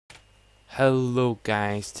Hello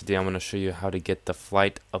guys, today I'm going to show you how to get the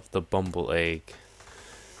flight of the Bumble egg.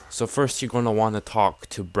 So first you're going to want to talk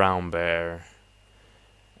to Brown Bear.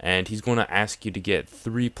 And he's going to ask you to get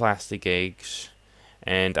 3 plastic eggs.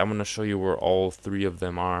 And I'm going to show you where all 3 of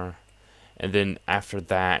them are. And then after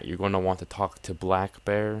that you're going to want to talk to Black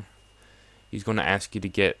Bear. He's going to ask you to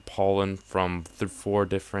get pollen from 4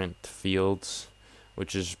 different fields,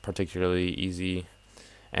 which is particularly easy.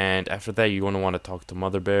 And after that, you're going to want to talk to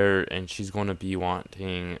Mother Bear, and she's going to be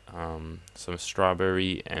wanting some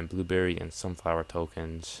strawberry and blueberry and sunflower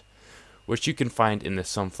tokens, which you can find in the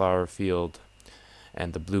sunflower field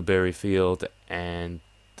and the blueberry field and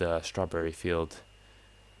the strawberry field.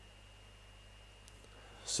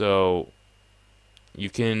 So you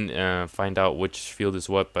can find out which field is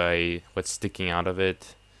what by what's sticking out of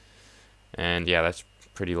it, and yeah, that's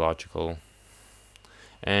pretty logical.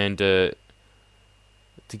 And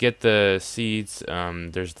to get the seeds,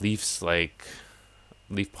 there's leaves, like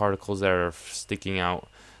leaf particles that are sticking out.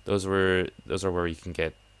 Those are where you can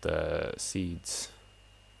get the seeds.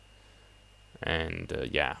 And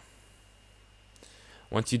yeah,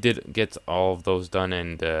 once you did get all of those done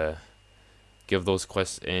and give those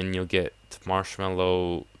quests in, you'll get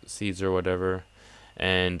marshmallow seeds or whatever,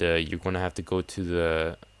 and you're gonna have to go to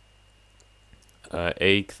the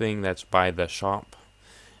egg thing that's by the shop,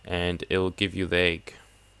 and it'll give you the egg.